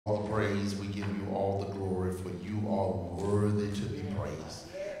all the praise. We give you all the glory, for you are worthy to be praised.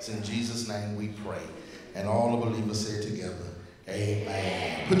 It's in Jesus' name we pray. And all the believers say together,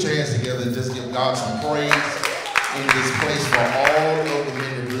 amen. Put your hands together and just give God some praise in this place for all of the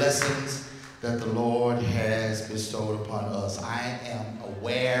many blessings that the Lord has bestowed upon us. I am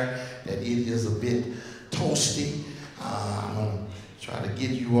aware that it is a bit toasty. I'm going to try to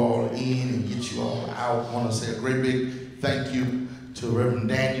get you all in and get you all out. I want to say a great big thank you to Reverend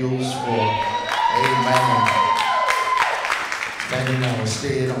Daniels for, amen, standing our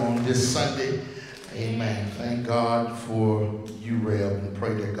stead on this Sunday. Amen. Thank God for you, Rev, and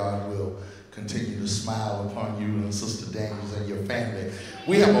pray that God will continue to smile upon you and Sister Daniels and your family.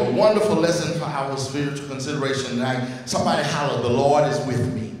 We have a wonderful lesson for our spiritual consideration tonight. Somebody holler, the Lord is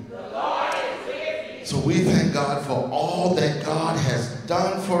with me. The Lord is with me. So we thank God for all that God has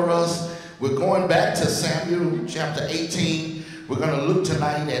done for us. We're going back to Samuel chapter 18. We're going to look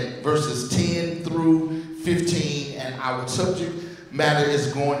tonight at verses 10 through 15, and our subject matter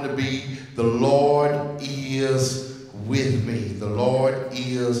is going to be, the Lord is with me. The Lord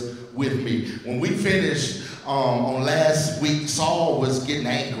is with me. When we finished on last week, Saul was getting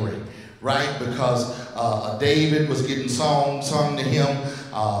angry, right? Because David was getting sung to him.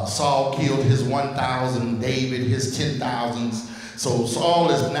 Saul killed his 1,000, David his 10,000s. So Saul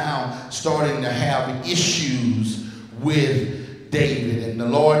is now starting to have issues with David, and the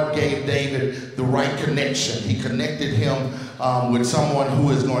Lord gave David the right connection. He connected him with someone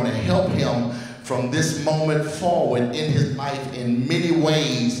who is going to help him from this moment forward in his life in many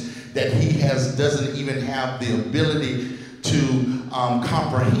ways that he doesn't even have the ability to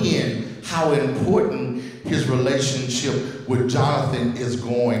comprehend how important his relationship with Jonathan is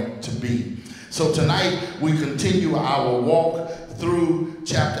going to be. So tonight we continue our walk through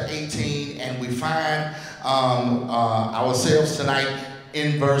chapter 18, and we find ourselves tonight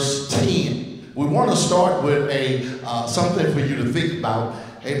in verse 10. We want to start with something for you to think about.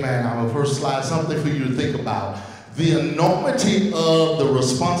 Amen. Our first slide, something for you to think about. The enormity of the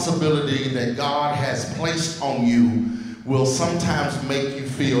responsibility that God has placed on you will sometimes make you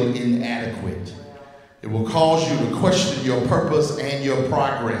feel inadequate. It will cause you to question your purpose and your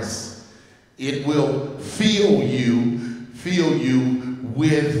progress. It will fill you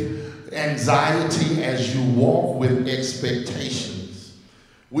with anxiety as you walk with expectations.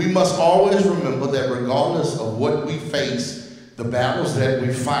 We must always remember that regardless of what we face, the battles that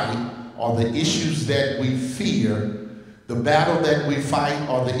we fight or the issues that we fear, the battle that we fight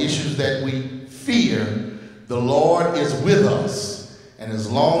or the issues that we fear, the Lord is with us. And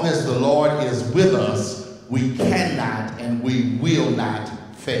as long as the Lord is with us, we cannot and we will not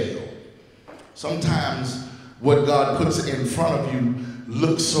fail. Sometimes what God puts in front of you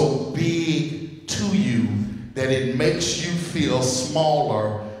looks so big to you that it makes you feel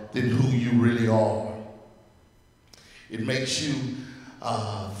smaller than who you really are. It makes you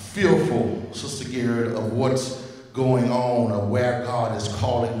fearful, Sister Garrett, of what's going on or where God is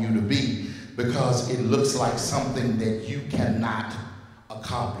calling you to be, because it looks like something that you cannot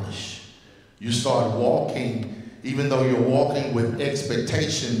accomplish. You start walking, even though you're walking with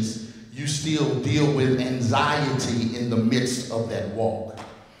expectations, you still deal with anxiety in the midst of that walk.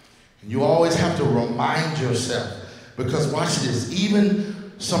 And you always have to remind yourself, because watch this,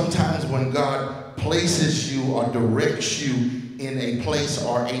 even sometimes when God places you or directs you in a place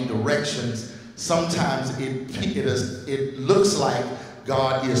or a direction, sometimes it looks like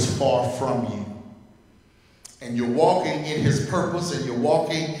God is far from you. And you're walking in his purpose, and you're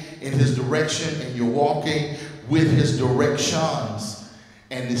walking in his direction, and you're walking with his directions.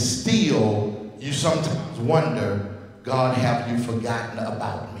 And still, you sometimes wonder, God, have you forgotten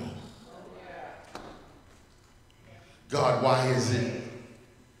about me? God, why is it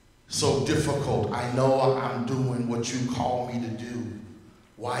so difficult? I know I'm doing what you call me to do.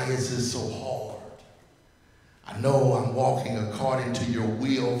 Why is it so hard? I know I'm walking according to your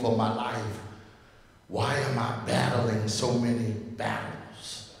will for my life. Why am I battling so many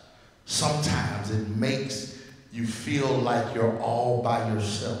battles? Sometimes it makes you feel like you're all by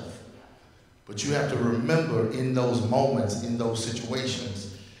yourself. But you have to remember in those moments, in those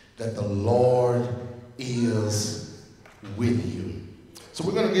situations, that the Lord is with you. So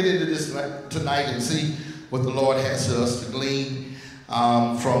we're going to get into this tonight and see what the Lord has for us to glean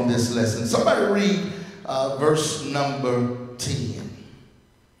from this lesson. Somebody read verse number 10.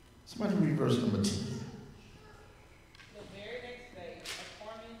 Somebody read verse number 10.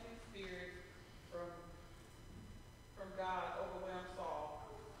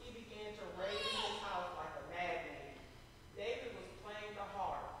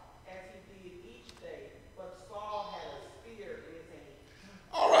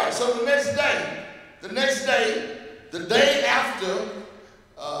 right, so the next day, the day after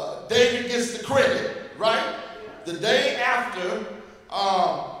David gets the credit, right? The day after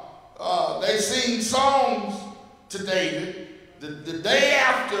they sing songs to David, the day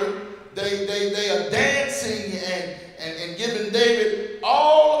after they are dancing and giving David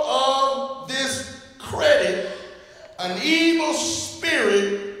all of this credit, an evil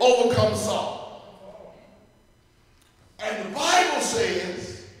spirit overcomes Saul. And the Bible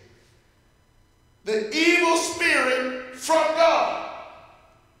says the evil spirit from God.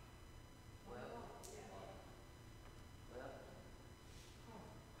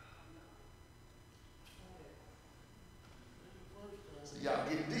 So y'all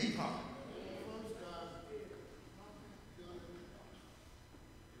getting deep, huh?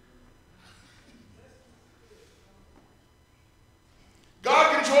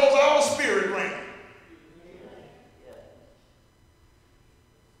 God controls all spirit realm.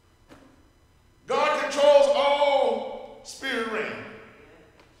 God controls all spirit realm.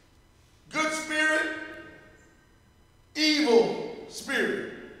 Good spirit, evil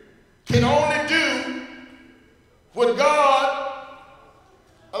spirit can only do what God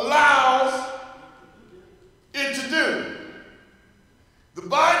allows it to do. The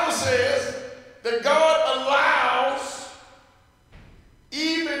Bible says that God allows,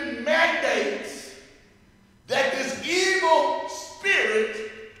 even mandates, that this evil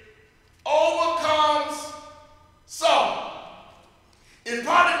spirit overcomes Saul. It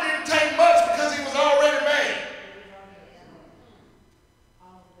probably didn't take much because he was already mad.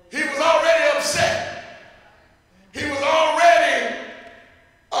 He was already upset. He was already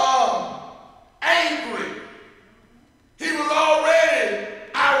angry. He was already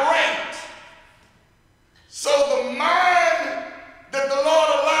irate. So the mind that the Lord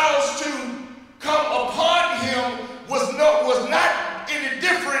allows to come upon him was not any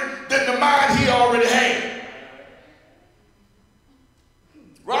different than the mind he already had.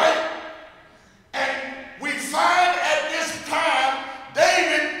 Right? And we find at this time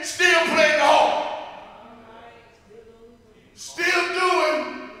David still playing the harp. Still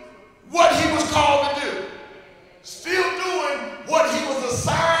doing what he was called to do. Still doing what he was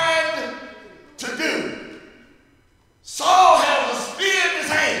assigned to do. Saul has a spear in his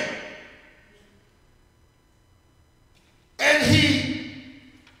hand. And he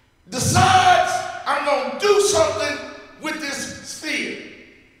decides, I'm going to do something with this spear.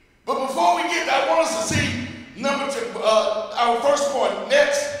 But before we get there, I want us to see our first point.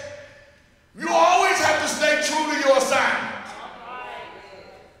 Next, you always have to stay true to your assignment.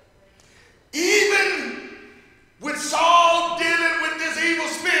 Even with Saul dealing with this evil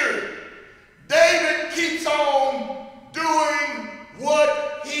spirit, David keeps on doing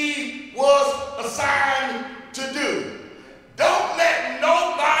what he was assigned to do. Don't let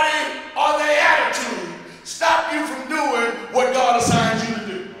nobody or their attitude stop you from doing what God assigns you to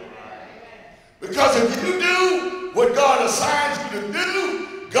do. Because if you do what God assigns you to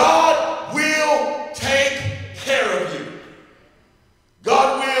do, God will take care of you.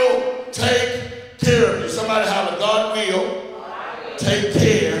 God will take care of you. Somebody holler, God will take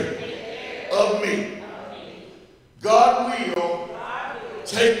care of me. God will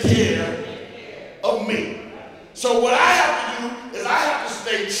take care of me. So what I have to do is I have to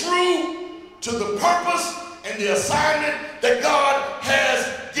stay true to the purpose and the assignment that God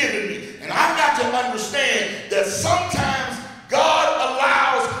has given me. And I've got to understand that sometimes God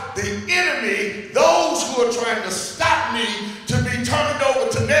allows the enemy, those who are trying to stop me, to be turned over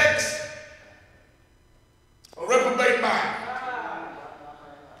to next a reprobate mind.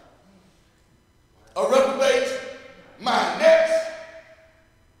 A reprobate mind. Next,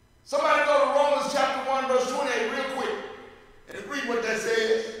 somebody go to Romans chapter 1 verse 28 real quick and read what that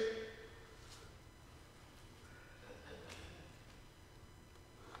says.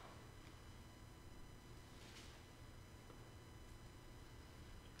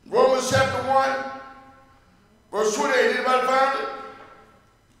 Romans chapter 1 verse 28. Anybody found it?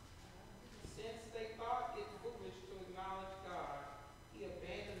 Since they thought it foolish to acknowledge God, he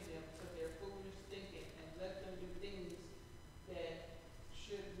abandoned them to their foolish thinking and let them do things that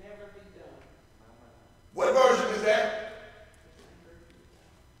should never be done. What version is that?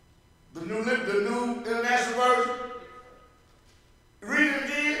 The New International Version? Read it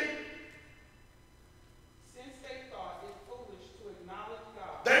again. Since they thought it foolish to acknowledge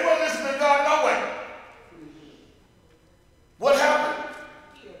God, They weren't listening to God no way. What happened?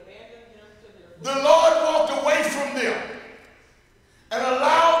 he abandoned them to their The Lord walked away from them and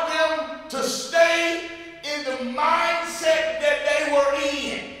allowed them to stay in the mindset that they were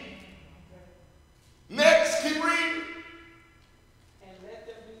in. Next, keep reading. and let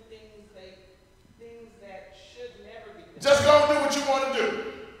them do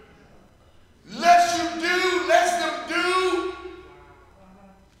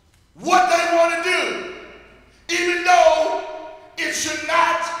should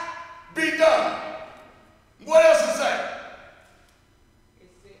not be done. What else is that?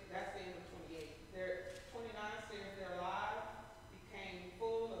 That's the end of 28. 29 says their lives became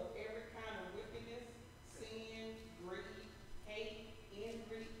full of every kind of wickedness, sin, greed, hate,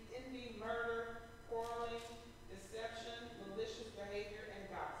 envy, murder, quarreling, deception, malicious behavior, and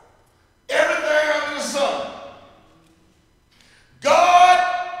gossip. Everything under the sun. God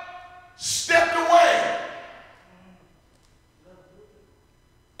stepped away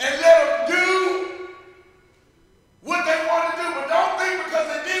and let them do what they wanted to do. But don't think because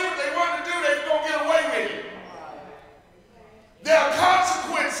they did what they wanted to do, they're going to get away with it. There are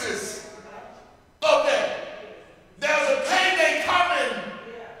consequences of that. There's a payday coming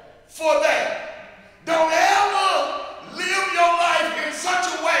for that. Don't ever live your life in such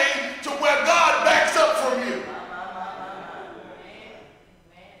a way to where God backs up from you.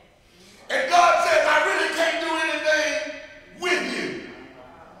 And God says, I really can't do anything with you.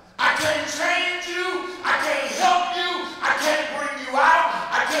 I can't change you. I can't help you. I can't bring you out.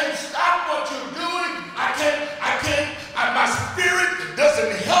 I can't stop what you're doing. My spirit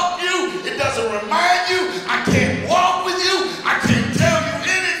doesn't help you. It doesn't remind you. I can't walk with you. I can't tell you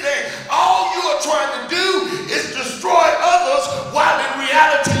anything. All you are trying to do is destroy others while in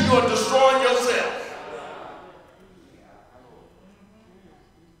reality you are destroying yourself.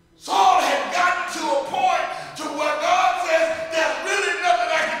 Saul had gotten to a point to where God says there's really nothing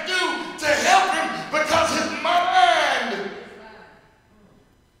I can do to help him because his mind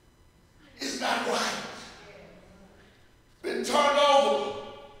is not right. Been turned over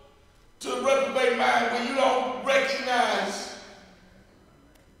to a reprobate mind when you don't recognize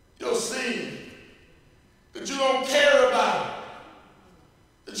your sin, that you don't care about it,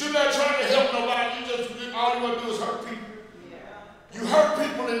 that you're not trying to help nobody. All you want to do is hurt people. You hurt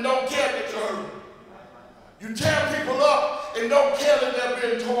people and don't care that you're hurt. You tear people up and don't care that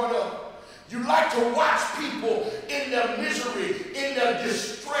they're being torn up. You like to watch people in their misery, in their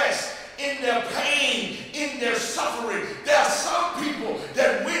distress, in their pain, in their suffering. There are some people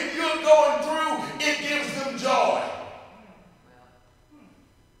that when you're going through, it gives them joy.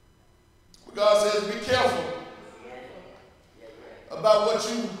 But God says, be careful about what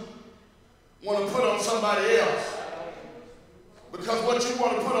you want to put on somebody else. Because what you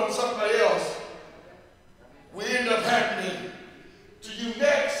want to put on somebody else will end up happening to you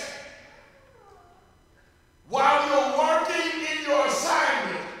next. While you're working in your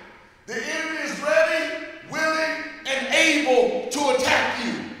assignment, the enemy is ready, willing, and able to attack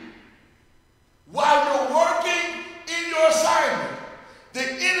you. While you're working in your assignment, the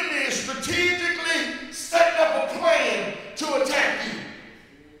enemy is strategically setting up a plan to attack you.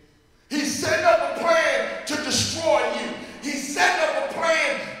 He's setting up a plan to destroy you. He's setting up a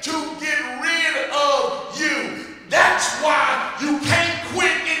plan to get rid of you. That's why you can't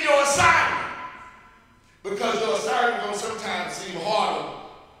quit in your assignment. Because your assignment will sometimes seem harder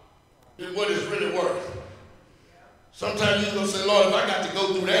than what it's really worth. Sometimes you're going to say, Lord, if I got to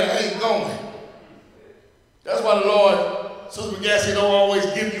go through that, I ain't going. That's why the Lord, Sister McGassie, don't always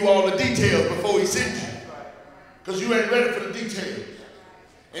give you all the details before he sends you. Because you ain't ready for the details.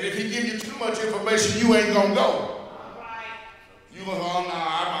 And if he gives you too much information, you ain't going to go. You're going to go, oh, no,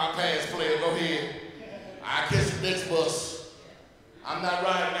 I'm a pass player. Go ahead. I catch the next bus. I'm not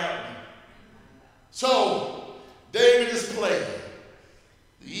riding out. So, David is playing.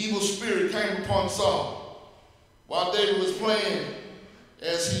 The evil spirit came upon Saul. While David was playing,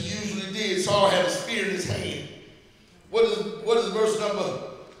 as he usually did, Saul had a spear in his hand. What does verse number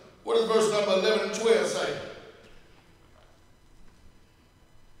 11 and 12 say?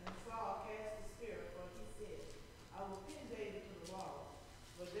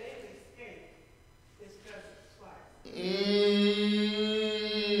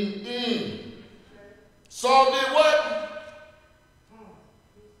 Saul did what?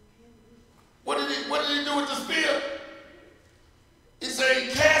 What did he do with the spear? He said he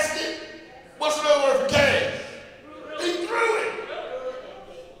cast it. What's another word for cast? He threw it.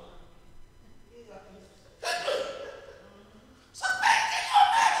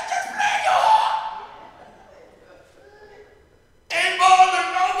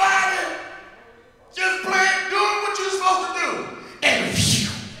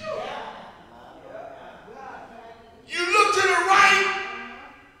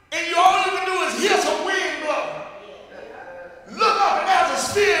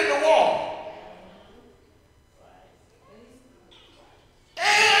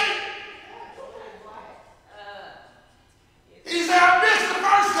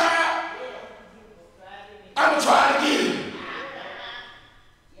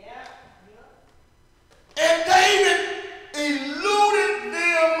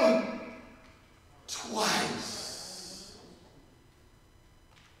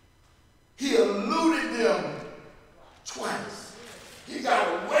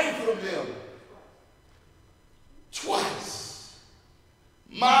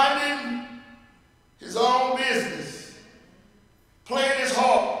 minding his own business, playing his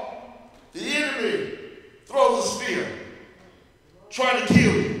harp. The enemy throws a spear, trying to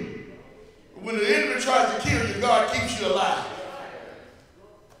kill you. When the enemy tries to kill you, God keeps you alive.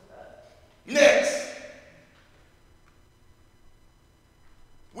 Next,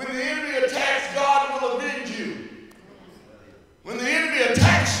 when the enemy attacks, God will avenge you. When the enemy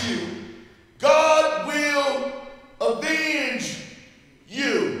attacks you, God will avenge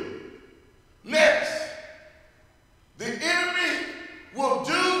you. Next, the enemy will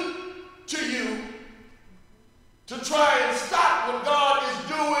do to you to try and stop what God is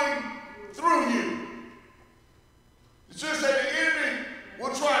doing through you. It should say the enemy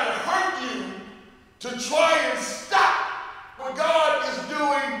will try to hurt you to try and stop what God is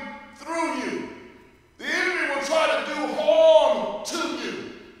doing through you. The enemy will try to do harm to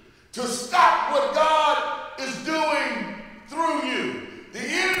you to stop what God is doing through you. The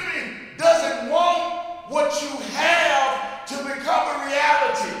enemy doesn't want what you have to become a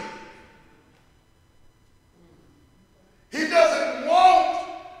reality. He doesn't want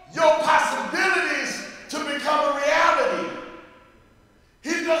your possibilities to become a reality.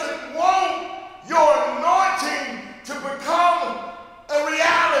 He doesn't want your anointing to become a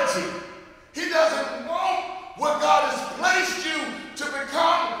reality. He doesn't want what God has placed you to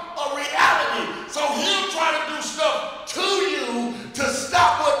become a reality. So he'll try to do stuff to you to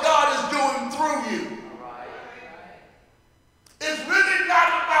stop what God is doing through you. It's really not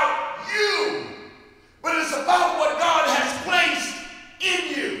about you, but it's about what God has placed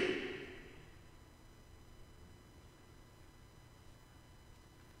in you.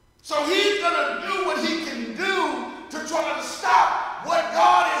 So he's going to do what he can do to try to stop what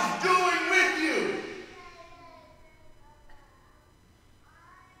God is doing with you.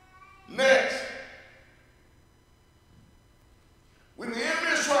 Next, when the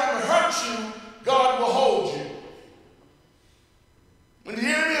enemy is trying to hurt you, God will hold you. When the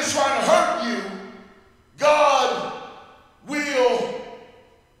enemy is trying to hurt you, God will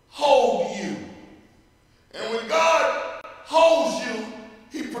hold you. And when God holds you,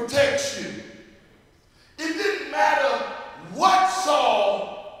 he protects you. It didn't matter what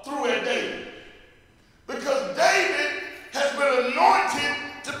Saul threw at David, because David has been anointed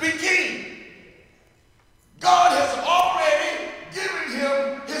to be king. God has already given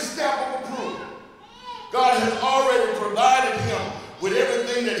him his stamp of approval. God has already provided him with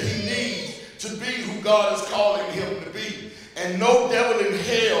everything that he needs to be who God is calling him to be. And no devil in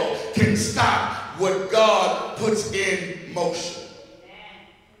hell can stop what God puts in motion.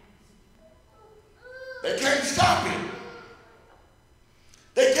 They can't stop it.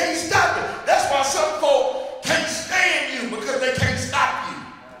 They can't stop it. That's why some folk can't stand you, because they can't stop you.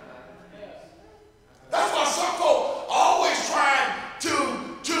 That's why some folk always trying to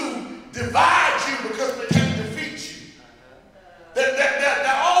divide you, because they can't defeat you.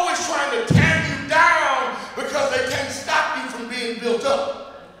 They're always trying to tear you down because they can't stop you from being built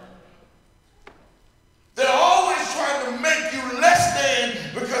up. They're always trying to make you less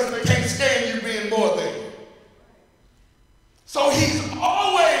than because they can't stand you being more than. So he's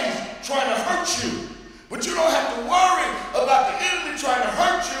always trying to hurt you. But you don't have to worry about the enemy trying to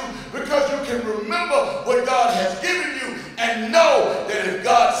hurt you, because you can remember what God has given you and know that if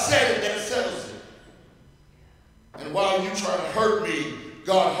God said it, then it settles it. And while you're trying to hurt me,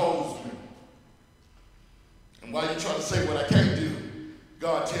 God holds me. And while you're trying to say what I can't do,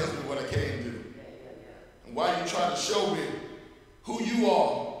 God tells me what I can do. And while you're trying to show me who you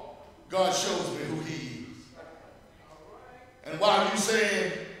are, God shows me who he is. And while you're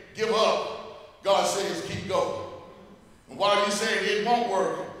saying give up, God says keep going. And while you're saying it won't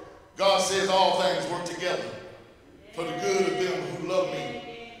work, God says all things work together for the good of them who love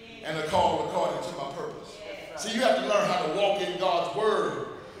me and are called according to my purpose. See, you have to learn how to walk in God's word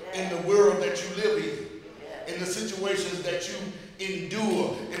in the world that you live in the situations that you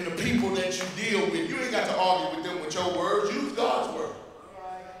endure, in the people that you deal with. You ain't got to argue with them with your words. Use God's word.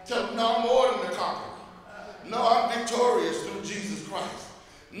 Tell them, no, I'm more than a conqueror. No, I'm victorious through Jesus Christ.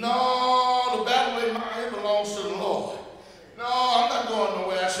 No, the battle in my head belongs to the Lord. No, I'm not going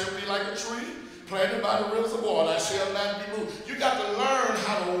nowhere. I shall be like a tree planted by the rivers of water. I shall not be moved. You got to learn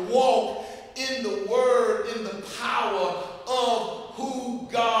how to walk in the word, in the power of who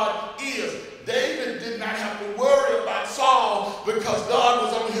God is. David did not have to worry about Saul because God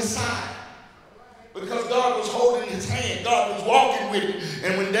was on his side. Because God was holding his hand. God was walking with him.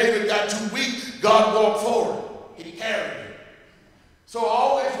 And when David got too weak, God walked forward. He carried him. So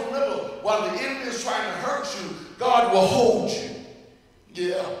always remember, while the enemy is trying to hurt you, God will hold you.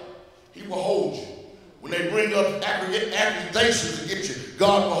 Yeah, he will hold you. When they bring up accusations against you,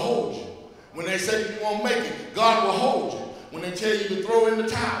 God will hold you. When they say you won't make it, God will hold you. When they tell you to throw in the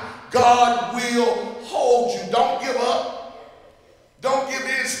towel, God will hold you. Don't give up. Don't give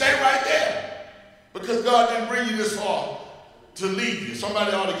in. Stay right there. Because God didn't bring you this far to leave you.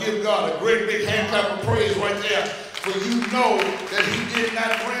 Somebody ought to give God a great big hand clap of praise right there. For you know that he did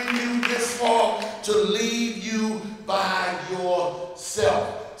not bring you this far to leave you by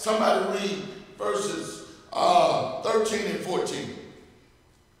yourself. Somebody read verses 13 and 14.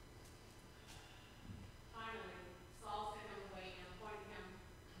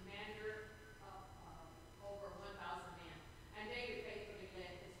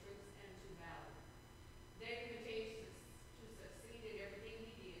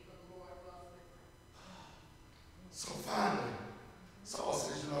 So finally, Saul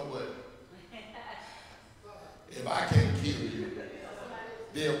says, you know what? If I can't kill you,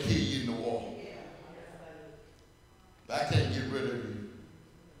 they'll kill you in the war. If I can't get rid of you,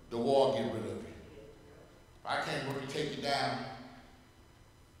 the war will get rid of you. If I can't really take you down,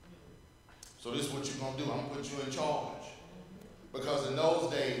 so this is what you're going to do. I'm going to put you in charge. Because in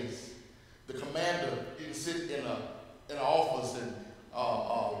those days, the commander didn't sit in an office and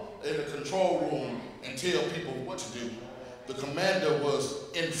in a control room and tell people what to do. The commander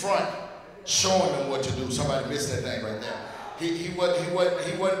was in front showing them what to do. Somebody missed that thing right there. He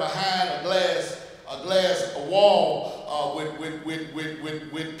wasn't behind a wall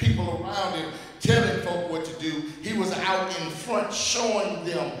with people around him telling folk what to do. He was out in front showing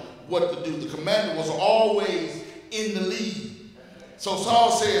them what to do. The commander was always in the lead. So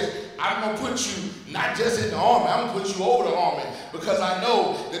Saul says, I'm going to put you not just in the army, I'm going to put you over the army because I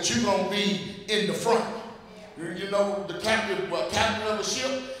know that you're going to be in the front. You know, the captain of a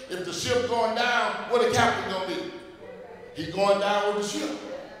ship, if the ship going down, what the captain going to be? He's going down with the ship.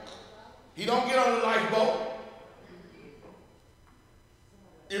 He don't get on the lifeboat.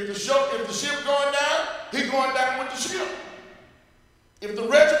 If the ship going down, he's going down with the ship. If the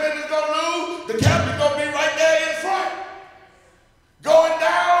regiment is going to lose, the captain going to be right there in front, going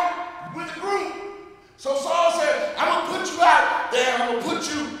down with the group. So Saul said, I'm going to put you out there. I'm going to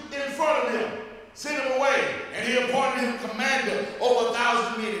put you in front of them. Send him away. And he appointed him commander over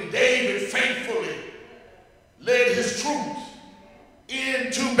 1,000 men. And David faithfully led his troops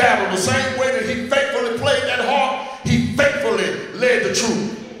into battle. The same way that he faithfully played that harp, he faithfully led the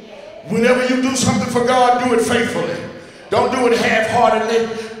troops. Whenever you do something for God, do it faithfully. Don't do it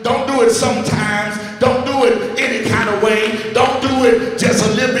half-heartedly. Don't do it sometimes. Don't do it any kind of way. Don't do it just a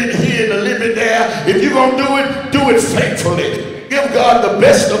little bit here and a little bit there. If you're going to do it faithfully. Give God the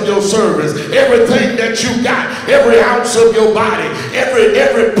best of your service. Everything that you got, every ounce of your body,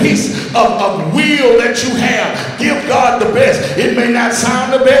 every piece of will that you have, give God the best. It may not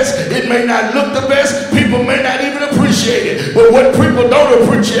sound the best. It may not look the best. People may not even appreciate it. But what people don't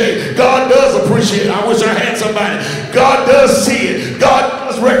appreciate, God does appreciate it. I wish I had somebody. God does see it.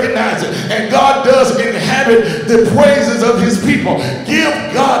 God does recognize it. And God does inhabit the praises of his people. Give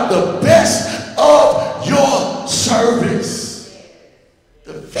God the best of your service.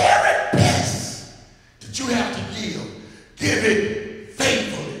 The very best that you have to give it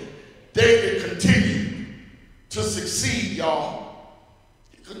faithfully. David continued to succeed, y'all.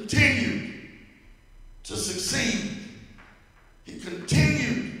 He continued to succeed. He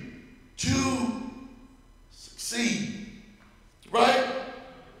continued to succeed. Right?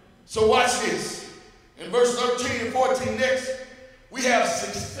 So watch this. In verse 13 and 14 next, we have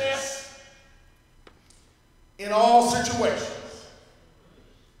success in all situations.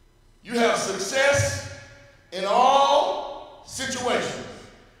 You have success in all situations.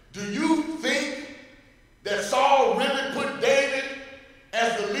 Do you think that Saul really put David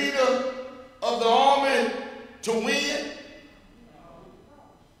as the leader of the army to win?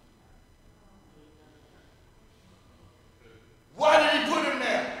 Why did he put him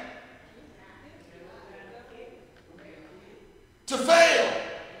there? To fail,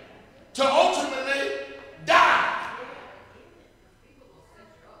 to ultimately die.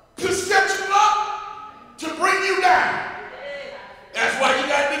 To set you up, to bring you down. That's why you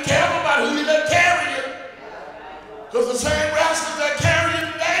got to be careful about who you let carry you. Because the same rascals that carry you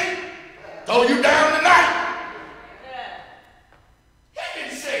today throw you down tonight. He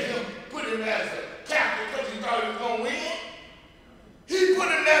didn't say him, put him as a captain because he thought he was going to win. He put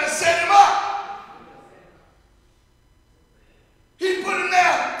him there to set him up. He put him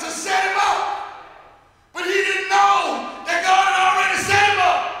there to set him up. But he didn't know that God had already set him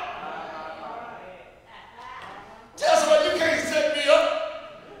up. Tell somebody you can't set me up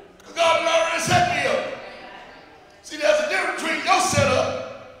because God already set me up. See, there's a difference between your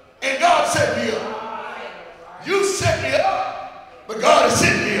setup and God set me up. You set me up, but God is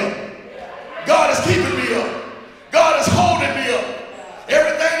sitting me up. God is keeping me up. God is holding me up.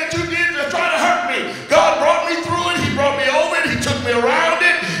 Everything that you did to try to hurt me, God brought me through it. He brought me over it. He took me around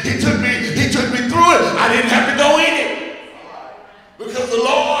it. He took me through it. I didn't have to go in it. Because the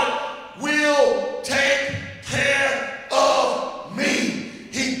Lord will take care of me.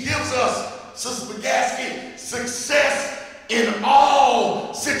 He gives us, Sister Bagaski, success in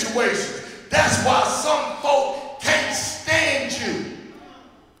all situations. That's why some folk can't stand you.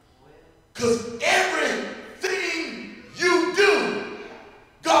 Because everything you do,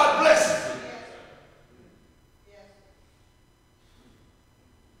 God blesses you.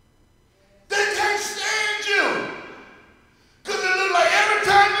 They can't stand you. Because it looks like every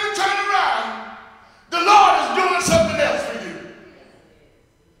time you turn around, the Lord is doing something else for you.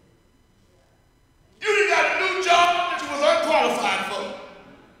 You done got a new job that you was unqualified for.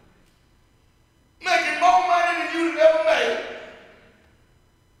 Making more money than you ever made.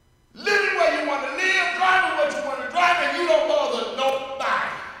 Living where you want to live, driving what you want to drive, and you don't bother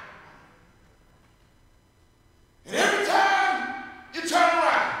nobody. And every time you turn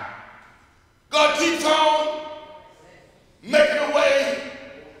around, God keeps on making a way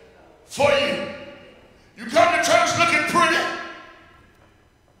for you. You come to church looking pretty,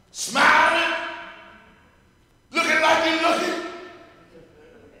 smiling, looking like you're looking.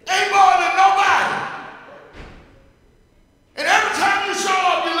 Ain't bothering nobody. And every time you show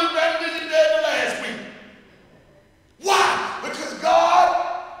up, you look better than you did the last week. Why? Because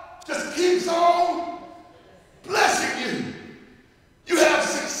God just keeps on blessing you. You have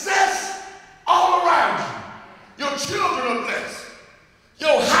success all around you. Your children are blessed.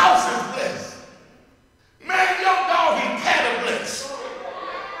 Your house is blessed. Man, your dog and cat are blessed.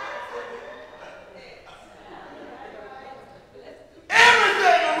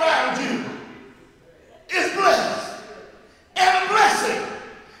 Everything around you is blessed. And a blessing.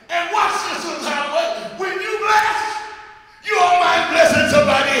 And watch this sometime. When you bless, you don't mind blessing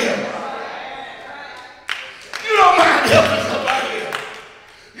somebody else. You don't mind helping somebody else.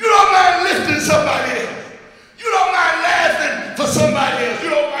 You don't mind lifting somebody else. You don't mind laughing for somebody else. You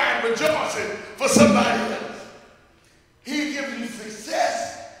don't mind rejoicing for somebody else. He gives you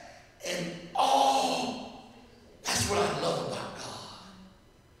success in all. That's what I love about God.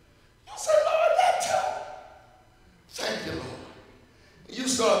 You say, Lord, that too. Thank you, Lord. You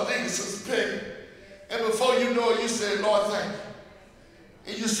start thinking, Sister Peggy, and before you know it, you say, Lord, thank you.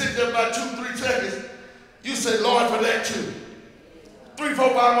 And you sit there about 2-3 seconds, you say, Lord, for that too. 3, 4,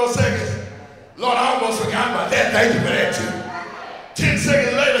 5 more seconds, Lord, I almost forgot about that. Thank you for that too. 10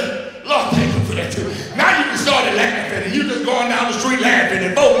 seconds later, Lord, thank you for that too. Now you can start laughing, and you just going down the street laughing,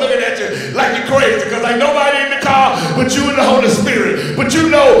 and folks looking at you like you're crazy, because ain't nobody in the car but you and the Holy Spirit. But you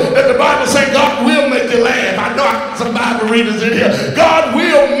know that the Bible says God will make you laugh. I know I got some Bible readers in here. God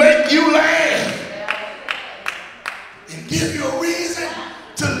will make you laugh and give you a reason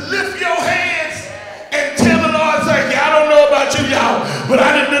to lift your hands and tell the Lord, thank you. I don't know about you, y'all, but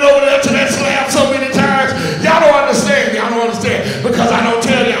I done been over there to that slab so many times. Y'all don't understand. Y'all don't understand because I don't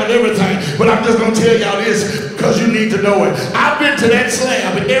tell y'all everything, but I'm just going to tell y'all this because you need to know it. I've been to that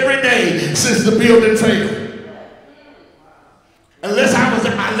slab every day since the building failed. Unless I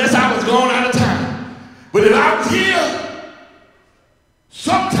was going out of town. But if I was here,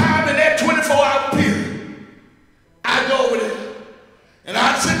 sometime in that 24-hour period, I'd go over there and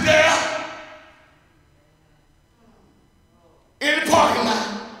I'd sit there in the parking lot,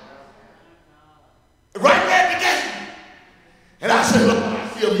 right there at the gate, and I said, Lord, I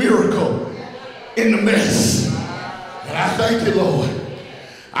see a miracle in the mess. And I thank you, Lord.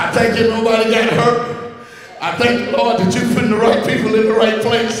 I thank you nobody got hurt. I thank the Lord that you're putting the right people in the right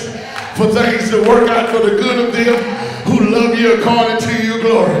place for things to work out for the good of them who love you according to your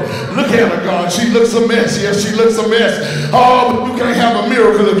glory. Look at her, God. She looks a mess. Yes, she looks a mess. Oh, but you can't have a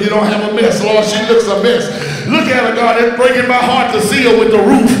miracle if you don't have a mess. Lord, she looks a mess. Look at her, God. It's breaking my heart to see her with the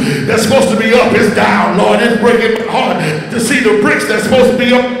roof that's supposed to be up. It's down, Lord. It's breaking my heart to see the bricks that's supposed to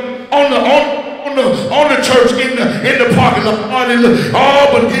be up on the church in the parking lot. Oh,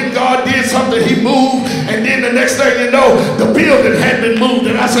 but then God did something. He moved, and then the next thing you know, the building had been moved.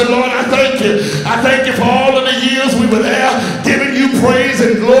 And I said, Lord, I thank you. I thank you for all of the years we were there, giving you praise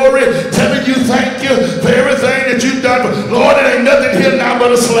and glory, telling you thank you for everything that you've done. Lord, it ain't nothing here now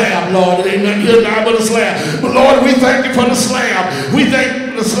but a slab, Lord. It ain't nothing here now but a slab. But Lord, we thank you for the slab. We thank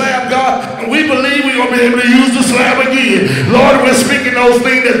you for the slab, God, and we believe we're going to be able to use the slab again. Lord, we're speaking those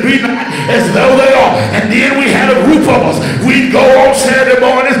things that be not as though they are. And then we had a group of us. We'd go on Saturday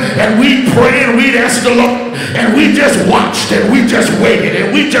mornings and we'd pray and we'd ask the Lord, and we just watched and we just waited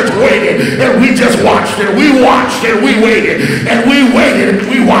and we just waited and we just watched and we watched and we waited and we waited and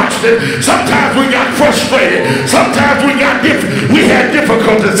we watched it. Sometimes we got frustrated. Sometimes we had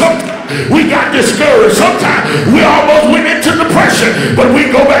difficulties. Sometimes we got discouraged. Sometimes we almost went into depression. But we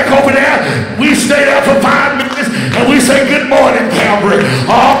go back over there. We stay there for 5 minutes and we say, good morning, Calvary.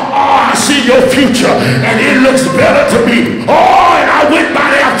 Oh, I see your future and it looks better to me. Oh, and I went by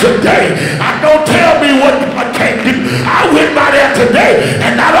there today. Don't tell me what I can't do. I went by there today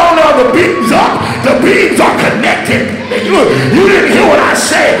and not only are the beams up, the beams are connected. You didn't hear what I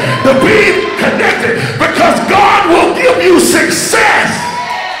said. The beams connected because God will give you success.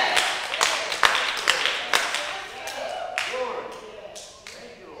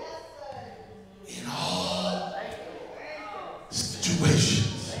 In all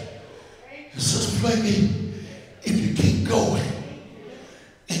situations. Sister Flaky, if you keep going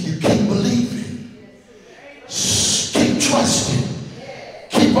and you keep believing, keep trusting,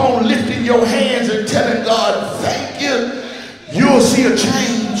 keep on lifting your hands and telling God, thank you, you'll see a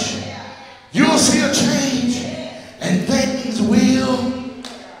change. You'll see a change and things will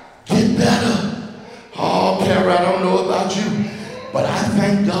get better. Oh, Carol, I don't know about you, but I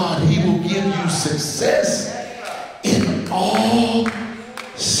thank God he will give you success in all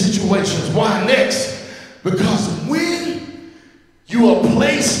situations. Why next? Because when you are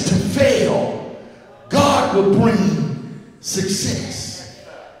placed to fail, God will bring success.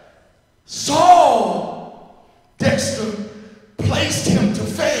 Saul, Dexter, placed him to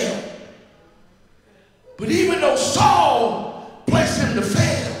fail. But even though Saul placed him to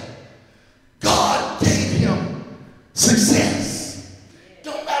fail, God gave him success.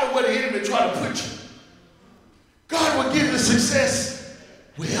 Don't matter where the enemy try to put you. God will give you success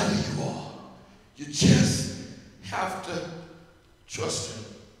wherever you are. You just have to trust him.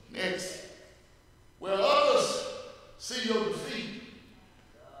 Next, where others see your defeat,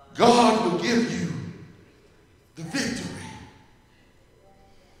 God will give you the victory.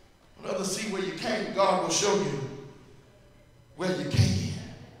 When others see where you can't, God will show you where you can.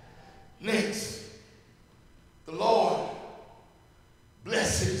 Next, the Lord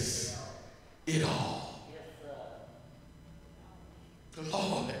blesses it all. The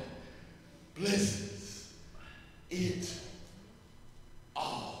Lord blesses it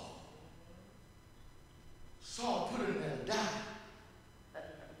all. Saul put him there to die.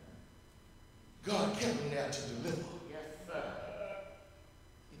 God kept him there to deliver. Yes, sir.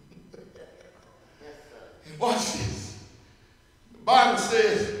 Yes, sir. And watch this. The Bible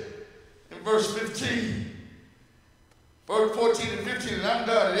says in verse 15, verse 14 and 15, and I'm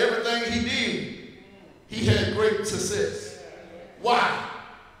done, and everything he did, he had great success. Why?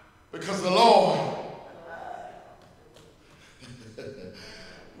 Because the Lord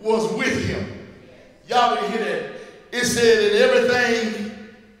was with him. Y'all didn't hear that. It said that everything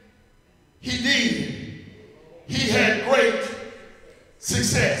he did, he had great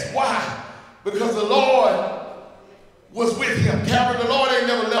success. Why? Because the Lord was with him. Calvary, the Lord ain't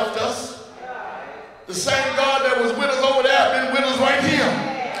never left us. The same God that was with us over there been with us right here.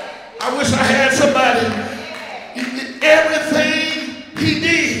 I wish I had somebody. Everything he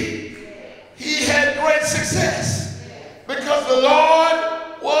did, he had great success because the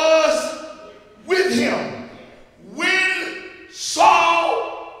Lord was with him. When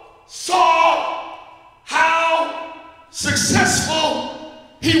Saul saw how successful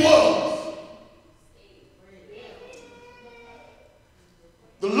he was,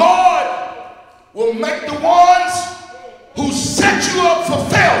 the Lord will make the ones who set you up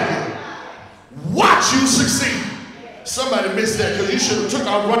for failure watch you succeed. Somebody missed that because you should have took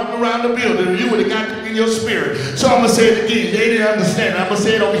off running around the building and you would have got it in your spirit. So I'm going to say it again. They didn't understand. I'm going to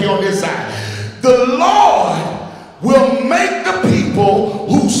say it over here on this side. The Lord will make the people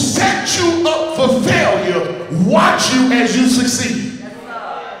who set you up for failure watch you as you succeed.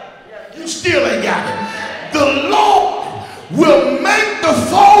 You still ain't got it. The Lord will make the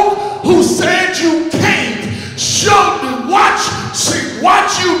folk who said you can't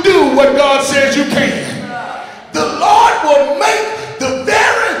watch you do what God says you can. The Lord will make the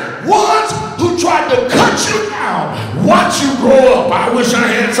very ones who tried to cut you down watch you grow up. I wish I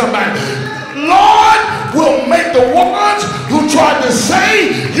had somebody. Lord will make the ones who tried to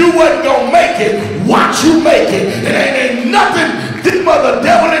say you wasn't gonna make it watch you make it. And ain't nothing this mother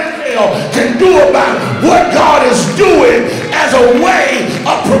devil in hell can do about what God is doing as a way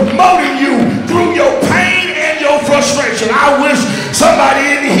of promoting you through your pain and your frustration. I wish somebody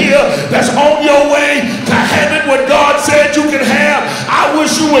in here that's on your way to having what God said you can have, I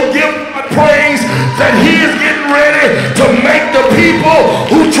wish you would give God praise that he is getting ready to make the people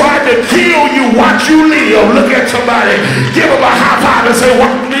who tried to kill you, watch you live. Look at somebody, give them a high five and say,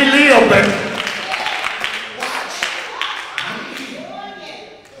 watch me live, baby.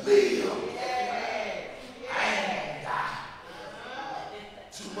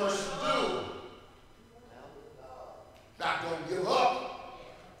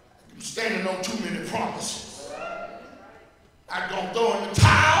 Standing on too many promises. I'm going to throw in the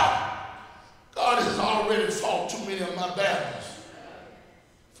towel. God has already fought too many of my battles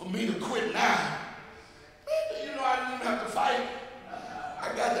for me to quit now. You know, I didn't even have to fight.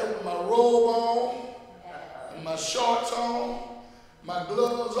 I got there with my robe on, and my shorts on, my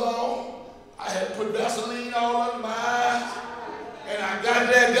gloves on. I had put Vaseline all under my eyes, and I got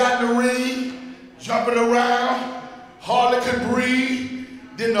there, got in the ring, jumping around, hardly could breathe.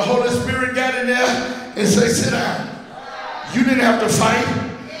 Then the Holy Spirit got in there and said, sit down. You didn't have to fight.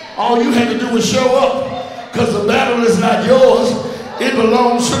 All you had to do was show up, because the battle is not yours. It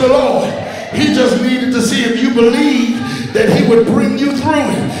belongs to the Lord. He just needed to see if you believe that he would bring you through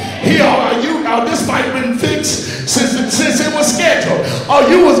it. This fight been fixed since it was scheduled.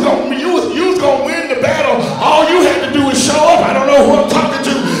 You was gonna win the battle. All you had to do is show up. I don't know who I'm talking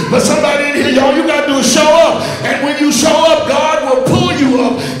to, but somebody in here, all you gotta do is show up. And when you show up, God will pull you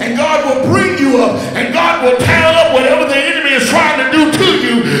up, and God will bring you up, and God will tear up whatever the enemy is trying to do to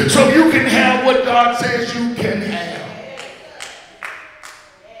you, so you can have what God says you can have.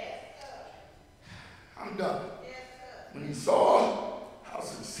 I'm done. When he saw how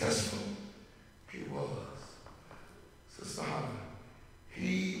successful he was, Sister Hannah,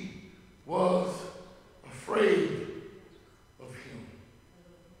 he was afraid of him.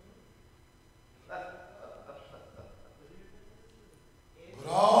 But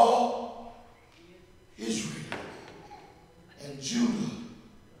all Israel and Judah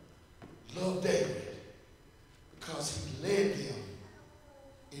loved David because he led them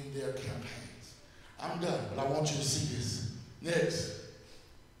in their campaigns. I'm done, but I want you to see this. Next.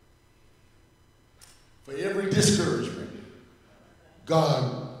 For every discouragement,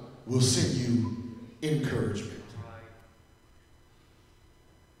 God will send you encouragement.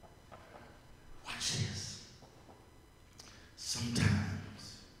 Watch this.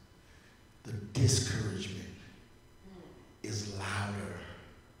 Sometimes the discouragement is louder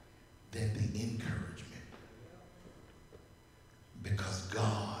than the encouragement, because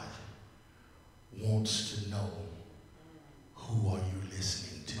God wants to know, who are you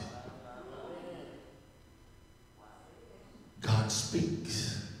listening to? God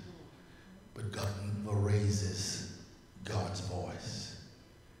speaks, but God never raises God's voice.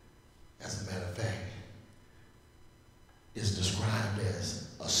 As a matter of fact, it's described as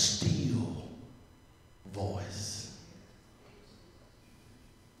a still voice.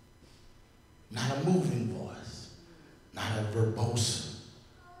 Not a moving voice, not a verbose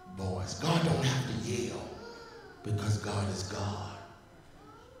voice. God don't have to yell, because God is God.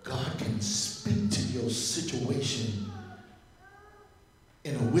 God can speak to your situation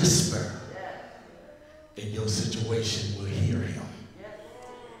in a whisper, and your situation will hear him.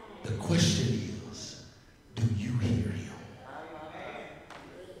 The question is, do you hear him?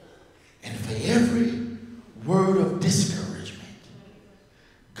 And for every word of discouragement,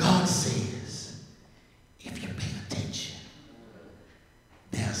 God says, if you pay attention,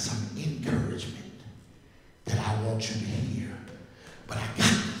 there's some encouragement that I want you to hear. But I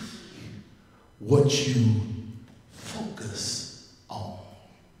got what you focus on.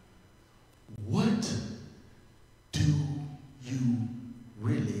 What do you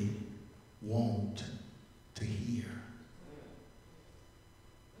really want to hear?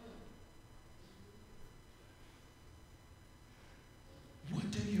 What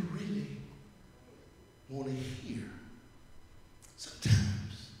do you really want to hear?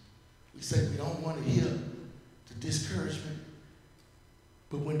 Sometimes we say we don't want to hear the discouragement,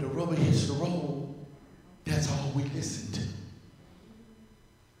 but when the rubber hits the road, that's all we listen to.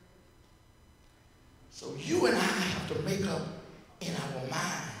 So you and I have to make up in our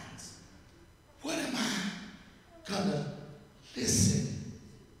minds, what am I gonna listen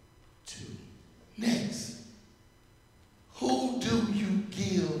to next? Who do you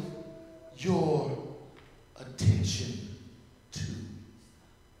give your attention to?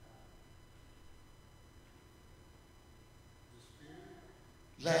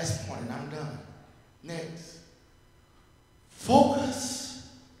 Last point, and I'm done. Next,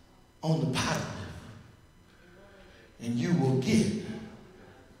 focus on the positive, and you will get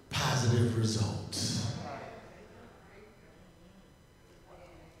positive results.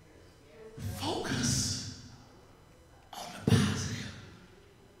 Focus on the positive,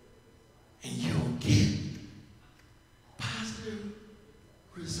 and you'll get positive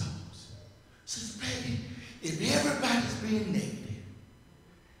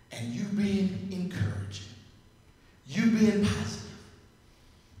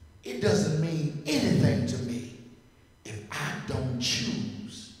it doesn't mean anything to me if I don't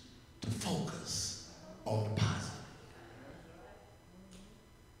choose to focus on the positive.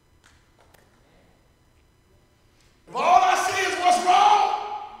 If all I see is what's wrong,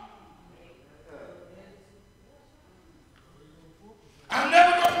 I'm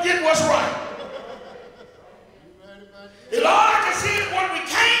never going to get what's right. If all I can see is what we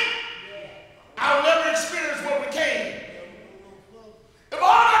can't, I'll never experience what we can. If all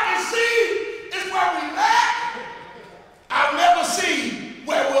I can see is where we lack, I'll never see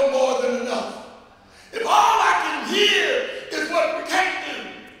where we're more than enough. If all I can hear is what we can't do,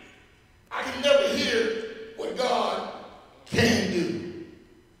 I can never hear what God can do.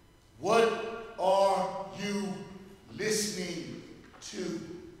 What are you listening to?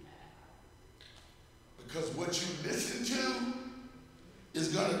 Because what you listen to is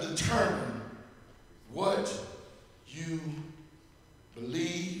going to determine what you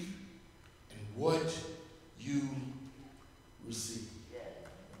believe and what you receive.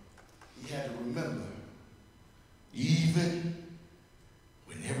 You have to remember, even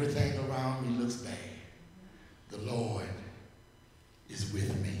when everything around me looks bad, the Lord is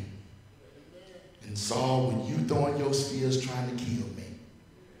with me. And Saul, when you throwing your spears trying to kill me,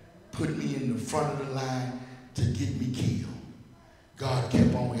 put me in the front of the line to get me killed, God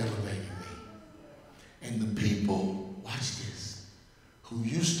kept on elevating me. And the people, watch this, who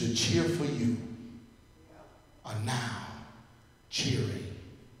used to cheer for you are now cheering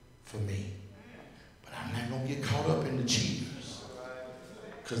for me. But I'm not going to get caught up in the cheers,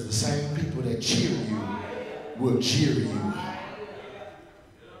 because the same people that cheer you will cheer you.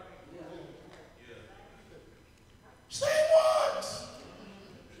 Same ones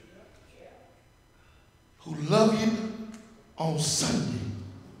who love you on Sunday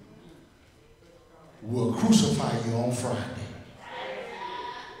will crucify you on Friday.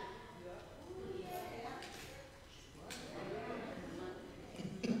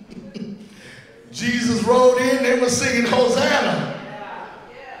 Jesus rode in, they were singing Hosanna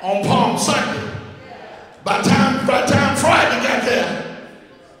on Palm Sunday. By time Friday got there,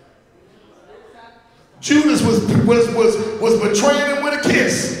 Judas was betraying him with a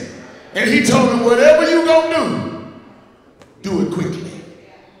kiss. And he told him, whatever you gonna do it quickly.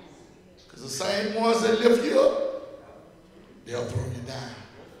 Because the same ones that lift you up, they'll throw you down.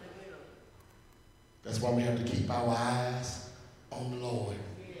 That's why we have to keep our eyes on the Lord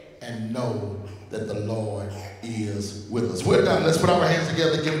and know that the Lord is with us. We're done. Let's put our hands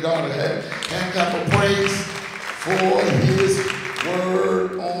together, give God a hand clap of praise for his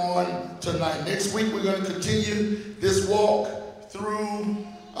word on tonight. Next week, we're going to continue this walk through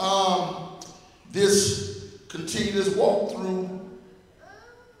this walk through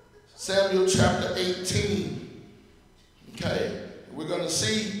Samuel chapter 18. Okay? We're going to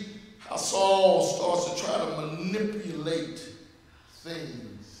see how Saul starts to try to manipulate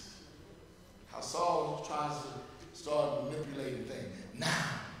things. How Saul tries to start manipulating things. Now,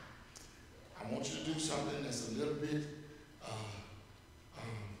 I want you to do something that's a little bit,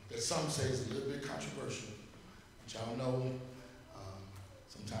 that some say is a little bit controversial. But y'all know,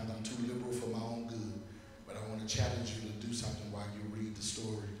 sometimes I'm too liberal for my own good. But I want to challenge you to do something while you read the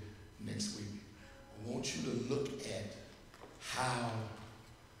story next week. I want you to look at how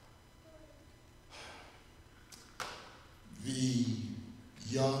the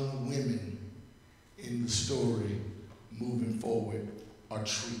young women in the story moving forward are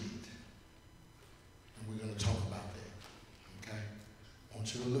treated. And we're going to talk about that, okay? I want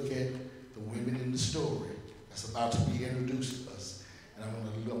you to look at the women in the story that's about to be introduced to us. And I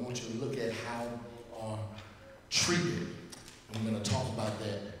want you to look at how they are treated. And we're going to talk about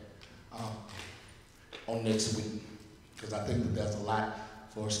that on next week, because I think that there's a lot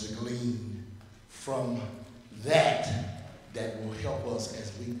for us to glean from that will help us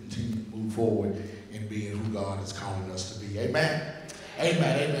as we continue to move forward in being who God is calling us to be. Amen?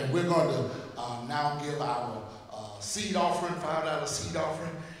 Amen, amen. We're going to now give our seed offering, $5 seed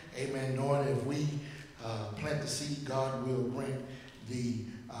offering. Amen. Knowing if we plant the seed, God will grant the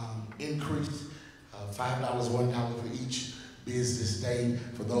increase. $5, $1 for each business day.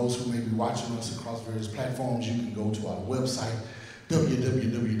 For those who may be watching us across various platforms, you can go to our website,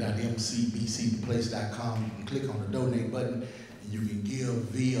 www.mcbctheplace.com. You can click on the donate button, and you can give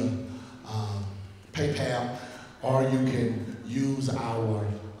via PayPal, or you can use our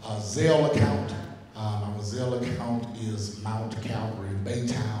Zelle account. Our Zelle account is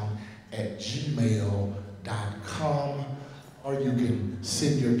mountcalvarybaytown@gmail.com, or you can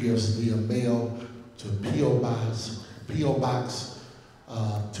send your gifts via mail to P.O. Box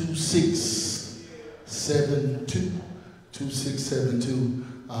 2672,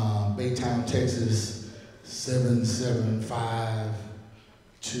 Baytown, Texas,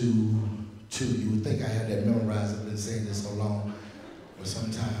 77522. You would think I had that memorized. I've been saying this so long, but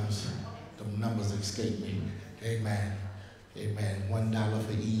sometimes the numbers escape me. Amen. Amen. $1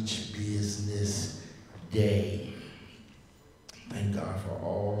 for each business day. Thank God for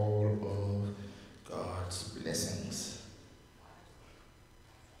all of God's blessings.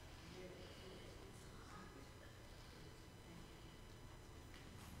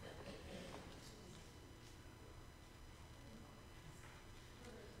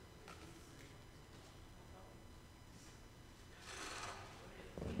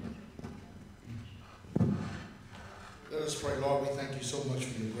 Let us pray. Lord, we thank you so much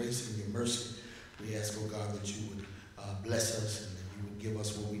for your grace and your mercy. We ask, oh God, that you would bless us and that you would give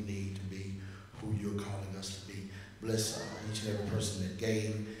us what we need to be who you're calling us to be. Bless each and every person that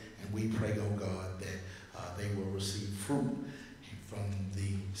gave, and we pray, oh God, that they will receive fruit from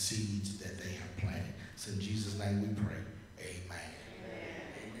the seeds that they have planted. So in Jesus' name we pray. Amen.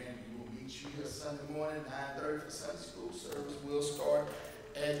 Amen. We will meet you here Sunday morning, 9:30 for Sunday school service. We'll start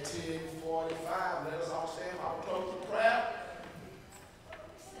at 10:45. Let us all stand for our close of prayer.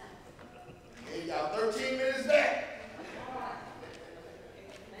 Okay, y'all 13 minutes back.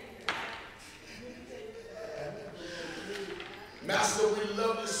 Master, we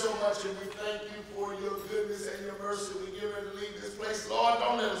love you so much and we thank you for your goodness and your mercy. We get ready to leave this place. Lord,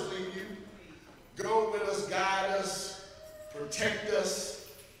 don't let us leave you. Go with us, guide us, protect us.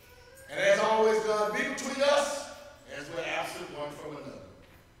 And as always, God, be between us as we're absent one from another.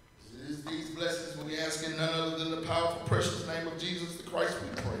 It is these blessings when we ask in none other than the powerful, precious name of Jesus the Christ we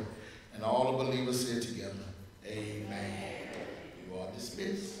pray. And all the believers said together.